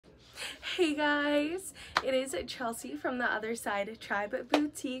Hey guys, it is Chelsea from the Other Side Tribe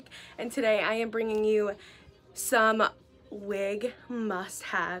Boutique, and today I am bringing you some wig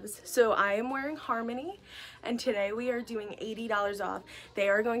must-haves. So I am wearing Harmony, and today we are doing $80 off. They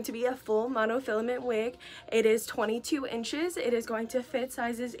are going to be a full monofilament wig. It is 22 inches. It is going to fit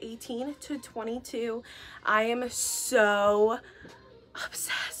sizes 18 to 22. I am so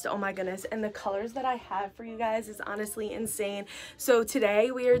obsessed, oh my goodness, and the colors that I have for you guys is honestly insane. So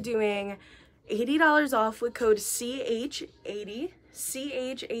today we are doing $80 off with code CH80.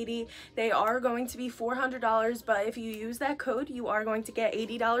 They are going to be $400, but if you use that code you are going to get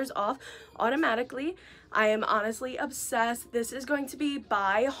 $80 off automatically. I am honestly obsessed. This is going to be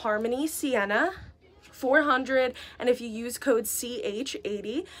by Harmony Sienna, $400, and if you use code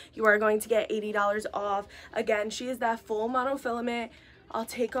CH80 you are going to get $80 off. Again, she is that full monofilament. I'll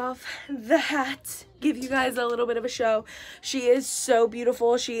take off the hat, give you guys a little bit of a show. She is so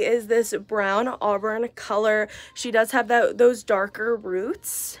beautiful. She is this brown auburn color. She does have those darker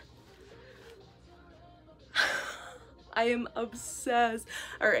roots. I am obsessed.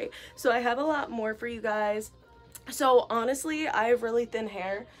 All right, so I have a lot more for you guys. So honestly, I have really thin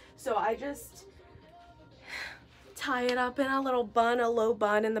hair, so I just tie it up in a little bun, a low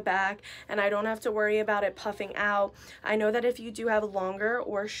bun in the back, and I don't have to worry about it puffing out. I know that if you do have longer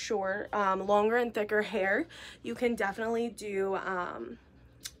or short, longer and thicker hair, you can definitely do,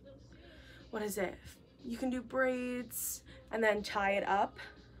 what is it? You can do braids and then tie it up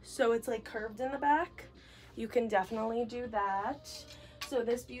so it's like curved in the back. You can definitely do that. So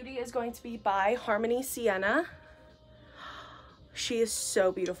this beauty is going to be by Harmony Sienna. She is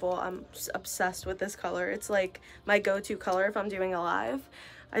so beautiful. I'm obsessed with this color. It's like my go-to color if I'm doing a live.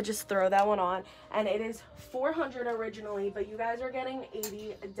 I just throw that one on, and it is $400 originally, but you guys are getting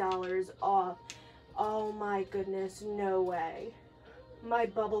 $80 off. Oh my goodness, no way. My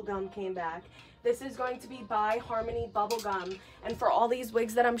bubble gum came back. This is going to be by Harmony Bubblegum, and for all these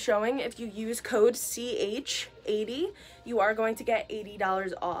wigs that I'm showing, if you use code CH80 you are going to get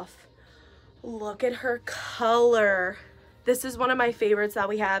 $80 off. Look at her color. This is one of my favorites that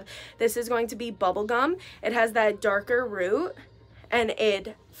we have. This is going to be bubblegum. It has that darker root and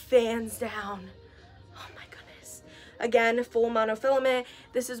it fans down. Oh my goodness. Again, full monofilament.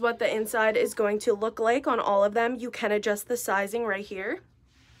 This is what the inside is going to look like on all of them. You can adjust the sizing right here.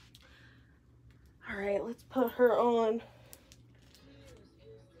 All right, let's put her on.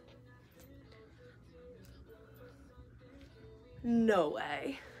 No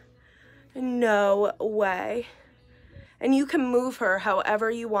way. No way. And you can move her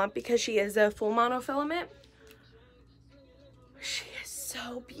however you want because she is a full monofilament. She is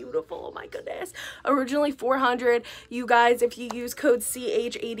so beautiful, oh my goodness. Originally $400. You guys, if you use code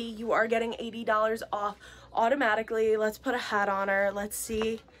CH80, you are getting $80 off automatically. Let's put a hat on her. Let's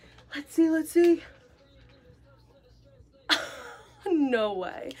see. Let's see. No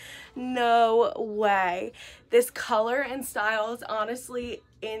way. No way. This color and style is honestly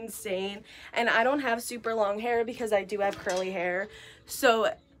insane, and I don't have super long hair because I do have curly hair. So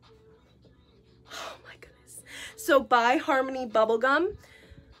oh my goodness. So by Harmony Bubblegum,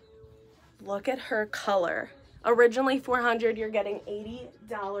 look at her color. Originally $400, you're getting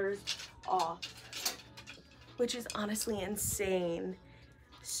 $80 off, which is honestly insane.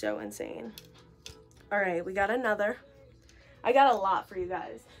 So insane. All right, we got another. I got a lot for you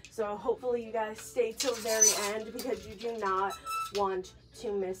guys, so hopefully you guys stay till the very end because you do not want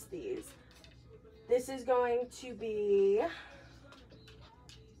to miss these. This is going to be,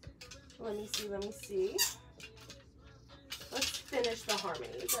 let me see. Let's finish the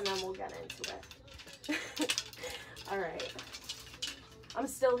Harmonies and then we'll get into it. All right. I'm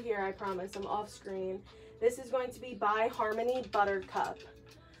still here, I promise. I'm off screen. This is going to be by Harmony Buttercup.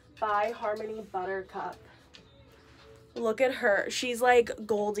 By Harmony Buttercup. Look at her. She's like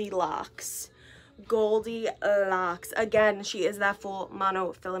Goldilocks. Goldilocks. Again, she is that full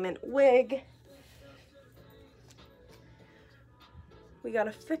monofilament wig. We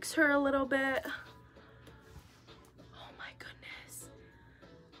gotta fix her a little bit. Oh my goodness.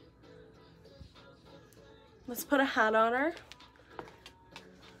 Let's put a hat on her.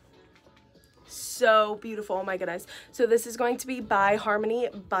 So beautiful. Oh my goodness. So this is going to be by Harmony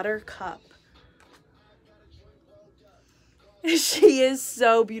Buttercup. She is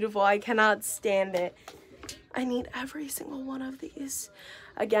so beautiful. I cannot stand it. I need every single one of these.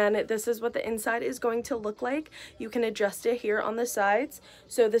 Again, this is what the inside is going to look like. You can adjust it here on the sides.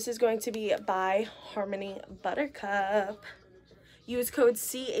 So this is going to be by Harmony Buttercup. Use code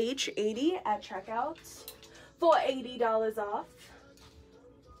CH80 at checkout for $80 off.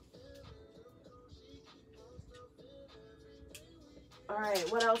 All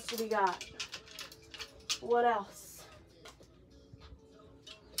right, what else do we got? What else?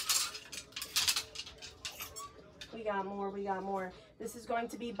 We got more, we got more. This is going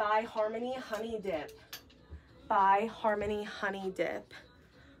to be by Harmony Honey Dip. By Harmony Honey Dip.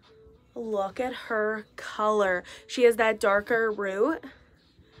 Look at her color. She has that darker root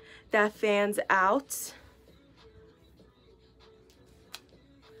that fans out.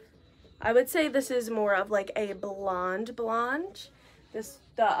 I would say this is more of like a blonde blonde.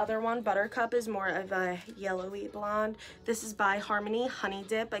 The other one, Buttercup, is more of a yellowy blonde. This is by Harmony Honey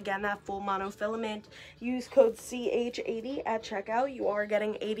Dip. Again, that full monofilament. Use code CH80 at checkout. You are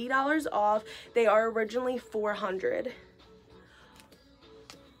getting $80 off. They are originally $400.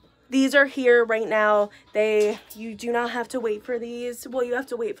 These are here right now. You do not have to wait for these. Well, you have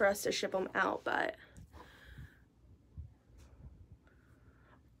to wait for us to ship them out, but...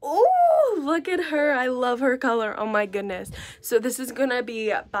 Oh, look at her. I love her color. Oh my goodness. So this is gonna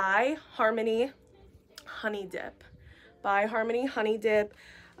be by Harmony Honey Dip. By Harmony Honey Dip.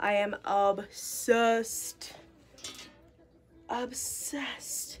 I am obsessed.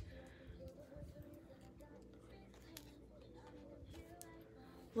 Obsessed.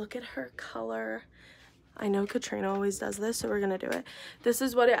 Look at her color. I know Katrina always does this, so we're gonna do it. This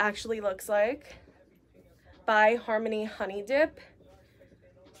is what it actually looks like. By Harmony Honey Dip.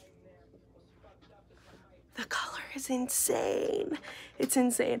 The color is insane. It's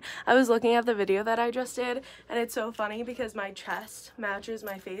insane. I was looking at the video that I just did, and it's so funny because my chest matches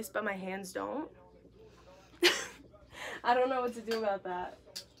my face, but my hands don't. I don't know what to do about that.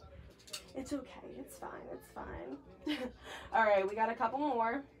 It's okay. It's fine. It's fine. All right, we got a couple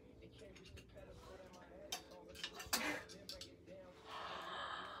more.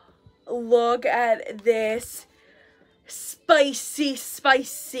 Look at this spicy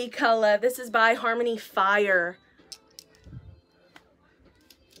color. This is by Harmony Fire.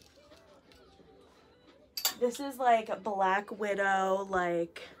 This is like Black Widow,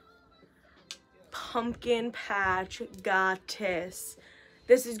 like pumpkin patch goddess.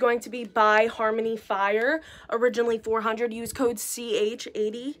 This is going to be by Harmony Fire. Originally $400. Use code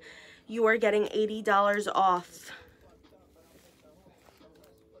CH80. You are getting $80 off.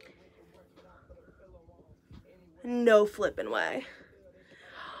 No flipping way.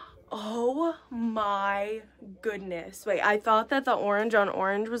 Oh my goodness. Wait, I thought that the orange on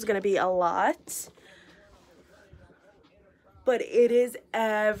orange was going to be a lot. But it is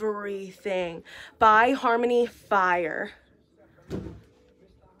everything. By Harmony Fire.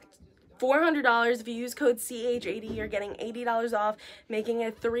 $400. If you use code CH80, you're getting $80 off, making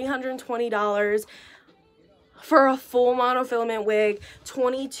it $320 for a full monofilament wig.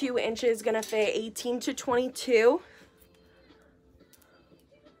 22 inches, gonna fit 18 to 22.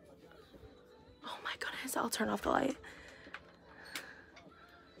 Oh my goodness, I'll turn off the light.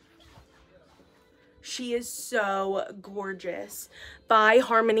 She is so gorgeous. By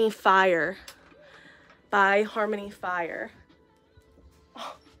Harmony Fire. By Harmony Fire.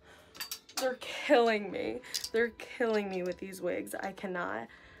 Oh, they're killing me. They're killing me with these wigs. I cannot.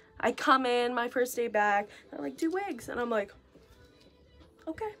 I come in my first day back, they're like, do wigs. And I'm like,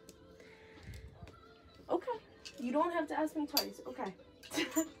 okay. Okay. You don't have to ask me twice. Okay.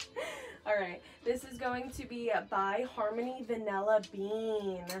 All right. This is going to be by Harmony Vanilla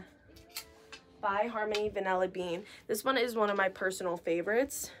Bean. By Harmony Vanilla Bean. This one is one of my personal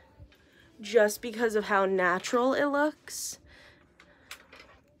favorites just because of how natural it looks.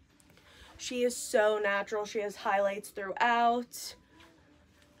 She is so natural. She has highlights throughout.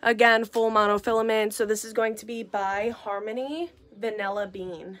 Again, full monofilament. So this is going to be by Harmony Vanilla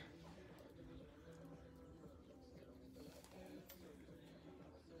Bean.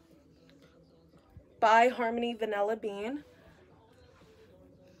 By Harmony Vanilla Bean.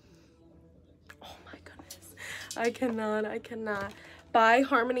 Oh my goodness. I cannot. By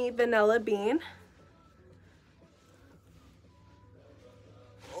Harmony Vanilla Bean.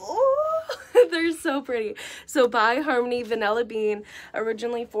 They're so pretty. So by Harmony Vanilla Bean,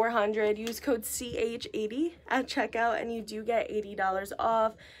 originally $400. Use code CH80 at checkout and you do get $80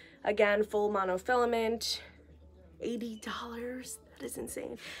 off. Again, full monofilament. $80. That is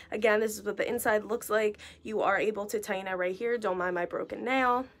insane. Again, this is what the inside looks like. You are able to tighten it right here. Don't mind my broken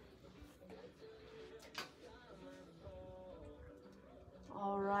nail.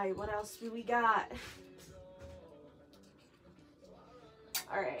 All right, what else do we got?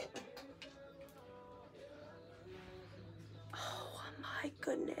 All right. My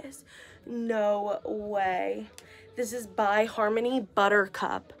goodness, no way. This is by Harmony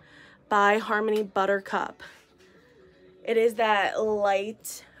Buttercup. By Harmony Buttercup. It is that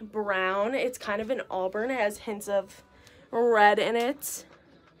light brown. It's kind of an auburn. It has hints of red in it.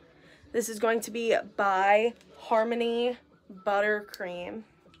 This is going to be by Harmony Buttercream.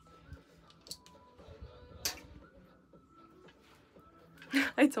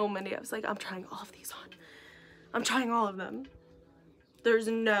 I told Mindy, I was like, I'm trying all of these on. I'm trying all of them. There's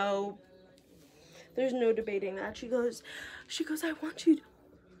no debating that. She goes, I want you to.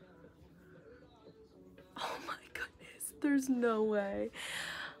 Oh my goodness, there's no way.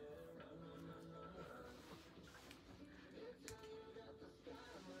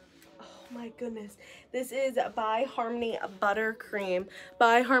 Oh my goodness. This is by Harmony Buttercream.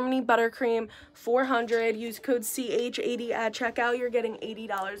 By Harmony Buttercream, 400. Use code CH80 at checkout. You're getting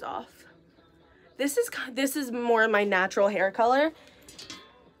 $80 off. This is more my natural hair color.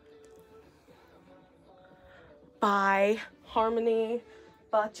 By Harmony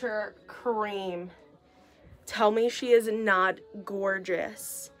Buttercream. Tell me she is not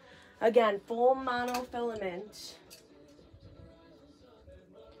gorgeous. Again, full monofilament.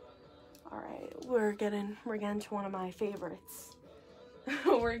 All right, we're getting to one of my favorites.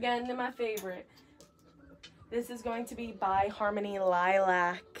 We're getting to my favorite. This is going to be by Harmony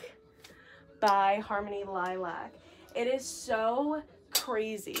Lilac. By Harmony Lilac. It is so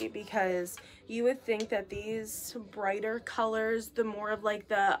crazy because you would think that these brighter colors, the more of like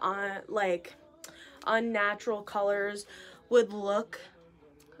the unnatural colors would look.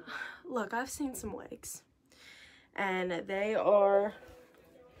 I've seen some wigs and they are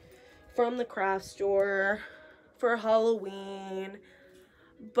from the craft store for Halloween,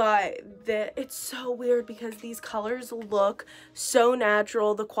 but it's so weird because these colors look so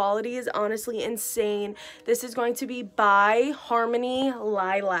natural. The quality is honestly insane. This is going to be by Harmony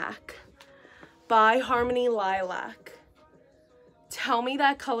Lilac. By Harmony Lilac. Tell me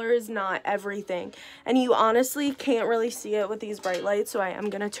that color is not everything. And you honestly can't really see it with these bright lights, so I am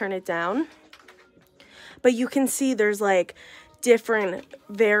going to turn it down. But you can see there's like different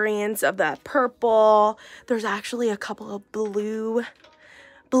variants of that purple. There's actually a couple of blue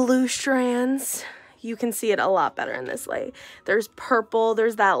strands. You can see it a lot better in this light. There's purple,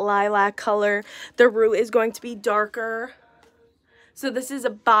 there's that lilac color. The root is going to be darker. So this is a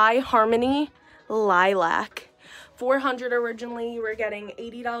by Harmony Lilac. 400 originally. You were getting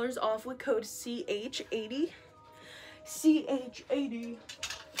 $80 off with code CH80. CH80.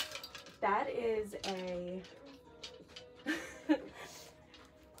 That is a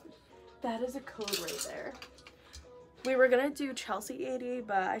that is a code right there. We were gonna do Chelsea 80,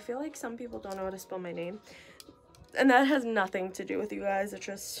 but I feel like some people don't know how to spell my name. And that has nothing to do with you guys. It's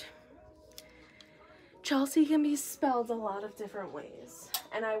just Chelsea can be spelled a lot of different ways.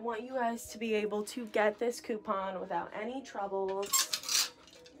 And I want you guys to be able to get this coupon without any troubles.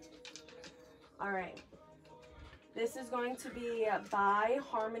 All right. This is going to be by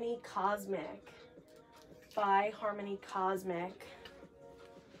Harmony Cosmic. By Harmony Cosmic.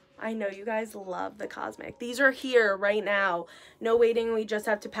 I know you guys love the Cosmic. These are here right now. No waiting. We just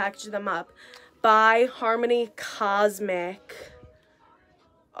have to package them up. By Harmony Cosmic.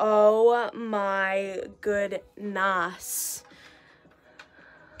 Oh my goodness.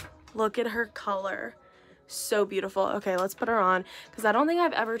 Look at her color. So beautiful. Okay, let's put her on because I don't think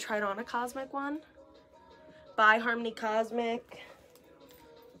I've ever tried on a Cosmic one. By Harmony Cosmic.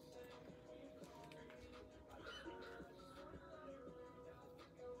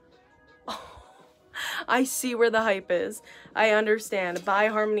 Oh, I see where the hype is. I understand. By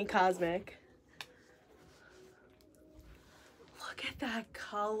Harmony Cosmic. Look at that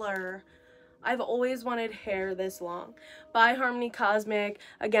color. I've always wanted hair this long. By Harmony Cosmic.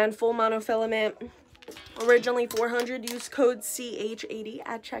 Again, full monofilament. Originally 400. Use code CH80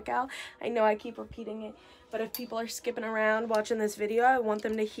 at checkout. I know I keep repeating it, but if people are skipping around watching this video, I want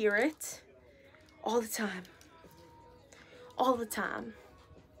them to hear it all the time. All the time.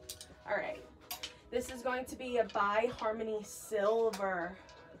 All right. This is going to be a by Harmony Silver.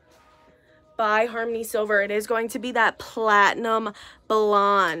 By Harmony Silver. It is going to be that platinum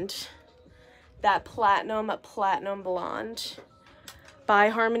blonde. That platinum blonde. By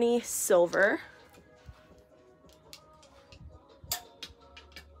Harmony Silver.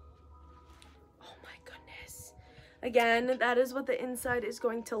 Oh my goodness. Again, that is what the inside is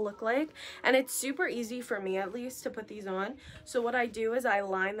going to look like. And it's super easy for me, at least, to put these on. So what I do is I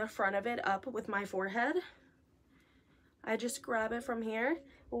line the front of it up with my forehead. I just grab it from here,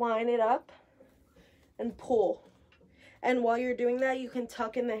 line it up, and pull. And while you're doing that, you can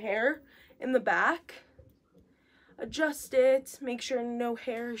tuck in the hair in the back, adjust it, make sure no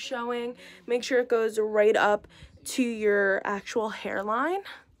hair is showing, make sure it goes right up to your actual hairline.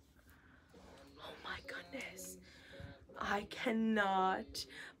 Oh my goodness, I cannot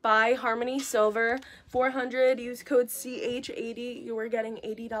By Harmony Silver, 400, use code CH80, you are getting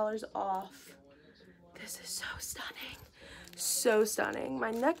 $80 off. This is so stunning. So stunning. My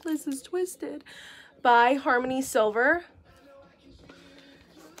necklace is twisted. By Harmony Silver.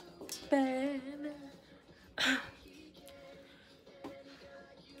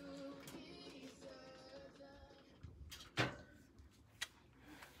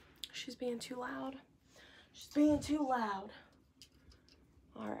 She's being too loud. She's being too loud.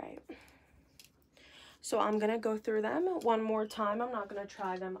 All right. So I'm going to go through them one more time. I'm not going to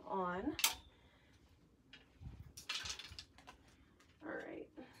try them on. All right.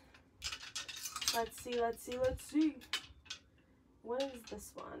 Let's see, let's see, let's see. What is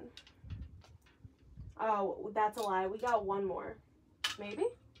this one? Oh, that's a lie. We got one more. Maybe?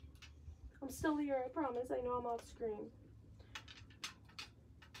 I'm still here, I promise. I know I'm off screen.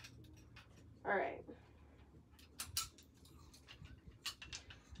 All right.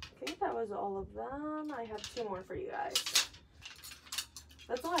 I think that was all of them. I have 2 more for you guys.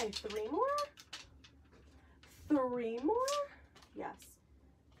 That's a lie. 3 more? 3 more? Yes.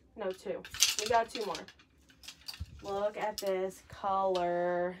 No, 2. We got 2 more. Look at this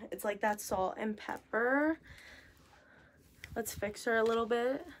color. It's like that salt and pepper. Let's fix her a little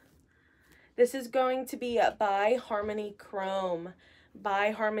bit. This is going to be by Harmony Chrome.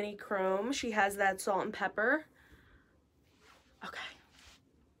 By Harmony Chrome. She has that salt and pepper. Okay.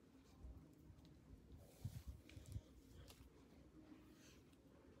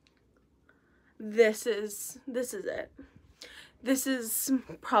 This is it. This is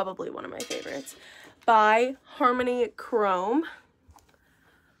probably one of my favorites. By Harmony Chrome.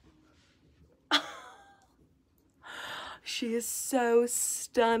 She is so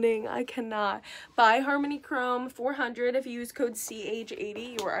stunning. I cannot. By Harmony Chrome, 400. If you use code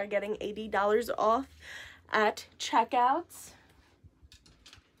CH80, you are getting $80 off at checkout.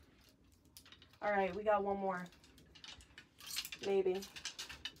 All right, we got one more. Maybe.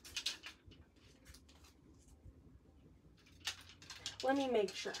 Let me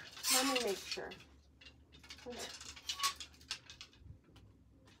make sure. Let me make sure.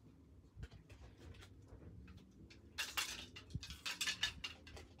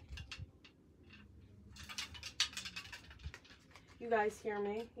 You guys hear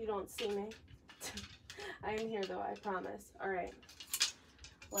me? You don't see me? I am here though, I promise. All right.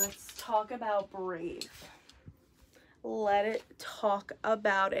 Let's talk about Brave. Let it talk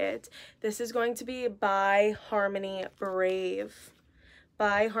about it. This is going to be by Harmony Brave.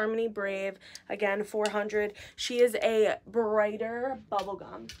 By Harmony Brave. Again, 400. She is a brighter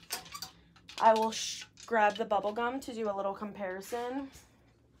bubblegum. I will grab the bubblegum to do a little comparison.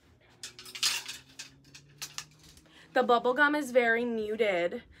 The bubblegum is very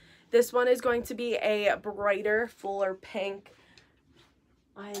muted. This one is going to be a brighter, fuller pink.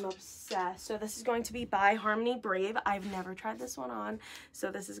 I am obsessed. So this is going to be by Harmony Brave. I've never tried this one on,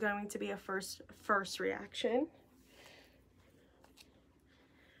 so this is going to be a first reaction.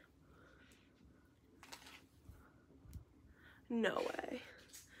 No way.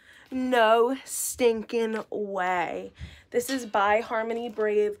 No stinking way. This is by Harmony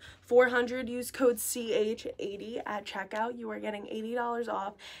Brave. 400, use code CH80 at checkout. You are getting $80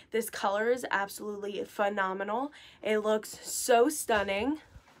 off. This color is absolutely phenomenal. It looks so stunning.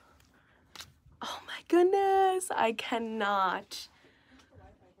 Oh my goodness. I cannot.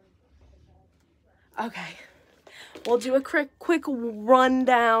 Okay. We'll do a quick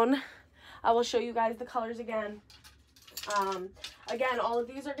rundown. I will show you guys the colors again. Again, all of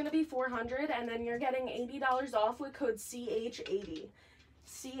these are going to be 400, and then you're getting $80 off with code CH80.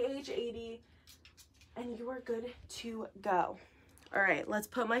 CH80, and you are good to go. All right, let's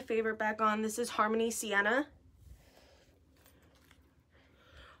put my favorite back on. This is Harmony Sienna.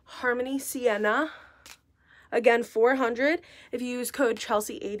 Harmony Sienna. Again, 400. If you use code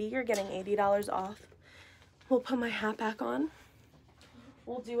Chelsea80, you're getting $80 off. We'll put my hat back on.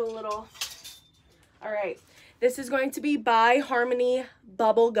 We'll do a little... All right. This is going to be by Harmony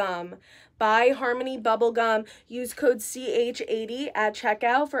Bubblegum. By Harmony Bubblegum. Use code CH80 at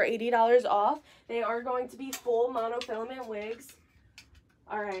checkout for $80 off. They are going to be full monofilament wigs.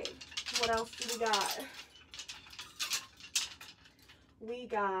 All right. What else do we got? We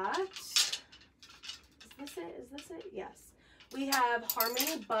got... Is this it? Is this it? Yes. We have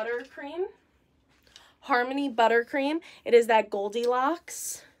Harmony Buttercream. Harmony Buttercream. It is that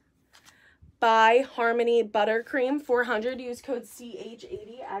Goldilocks. By Harmony Buttercream, 400. Use code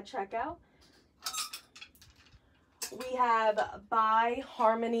CH80 at checkout. We have By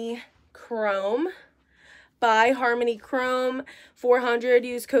Harmony Chrome. By Harmony Chrome, 400.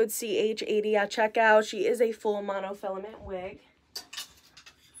 Use code CH80 at checkout. She is a full monofilament wig.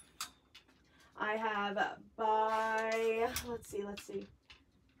 I have by, let's see,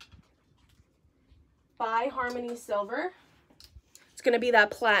 by Harmony Silver. It's going to be that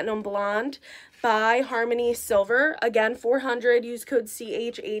platinum blonde by Harmony Silver. Again, 400. Use code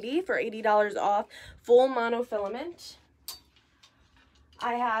CH80 for $80 off. Full monofilament.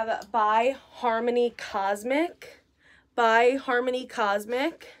 I have by Harmony Cosmic. By Harmony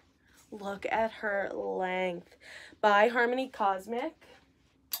Cosmic. Look at her length. By Harmony Cosmic.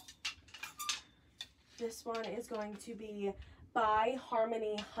 This one is going to be by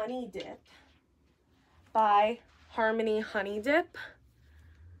Harmony Honey Dip. By Harmony Honey Dip.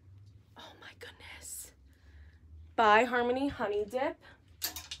 Oh my goodness. By Harmony Honey Dip.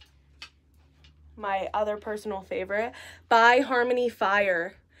 My other personal favorite. By Harmony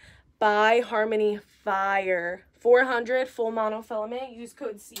Fire. By Harmony Fire. 400 full monofilament. Use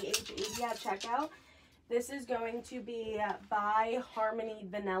code CH80 at checkout. This is going to be by Harmony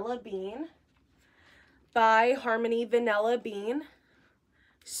Vanilla Bean. By Harmony Vanilla Bean.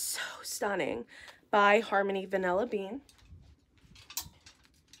 So stunning. By Harmony Vanilla Bean.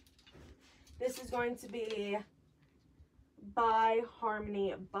 This is going to be by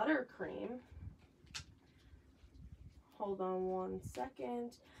Harmony Buttercream. Hold on one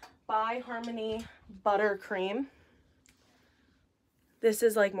second. By Harmony Buttercream. This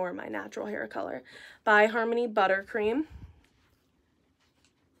is like more of my natural hair color. By Harmony Buttercream.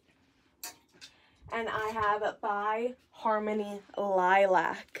 And I have by Harmony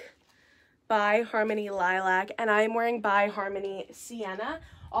Lilac. By Harmony Lilac. And I'm wearing by Harmony Sienna.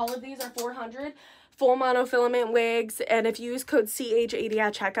 All of these are 400 full monofilament wigs. And if you use code CH80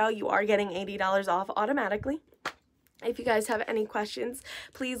 at checkout, you are getting $80 off automatically. If you guys have any questions,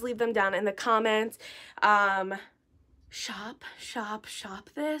 please leave them down in the comments. Shop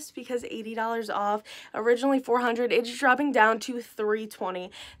this because $80 off. Originally $400, it's dropping down to $320.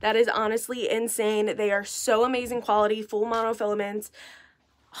 That is honestly insane. They are so amazing quality, full monofilaments.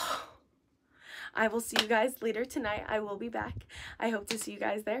 I will see you guys later tonight. I will be back. I hope to see you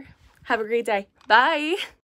guys there. Have a great day. Bye.